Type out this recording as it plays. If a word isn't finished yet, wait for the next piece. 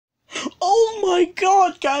my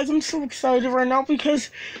god, guys, I'm so excited right now because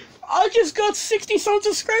I just got 60-some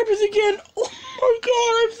subscribers again. Oh my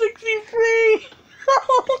god, I'm 63.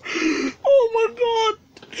 Oh my god.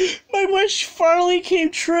 My wish finally came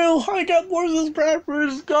true. I got more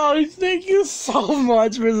subscribers, guys. Thank you so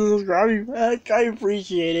much for subscribing back. I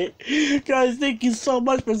appreciate it. Guys, thank you so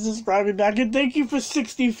much for subscribing back. And thank you for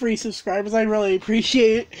 60 free subscribers. I really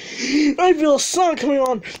appreciate it. I feel a song coming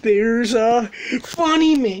on. There's a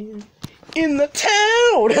funny man in the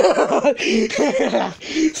town.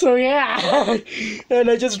 So yeah. And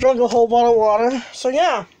I just drank a whole bottle of water. So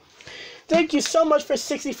yeah. Thank you so much for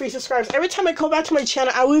 60 free subscribers. Every time I go back to my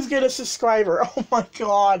channel, I always get a subscriber. Oh my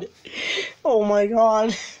god. Oh my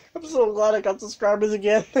god. I'm so glad I got subscribers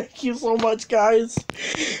again. Thank you so much, guys.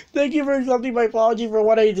 Thank you for accepting my apology for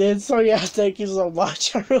what I did. So yeah, thank you so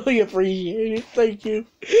much. I really appreciate it. Thank you.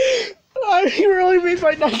 You really made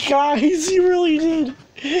my night, guys. You really did.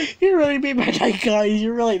 You really made my night, guys.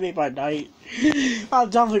 You really made my night. I'm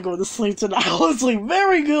definitely going to sleep tonight. I'll sleep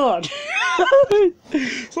very good.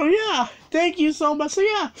 So yeah, thank you so much. So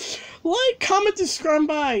yeah, like, comment, subscribe,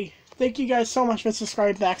 bye. Thank you guys so much for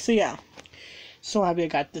subscribing back. So yeah, so happy I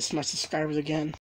got this much subscribers again.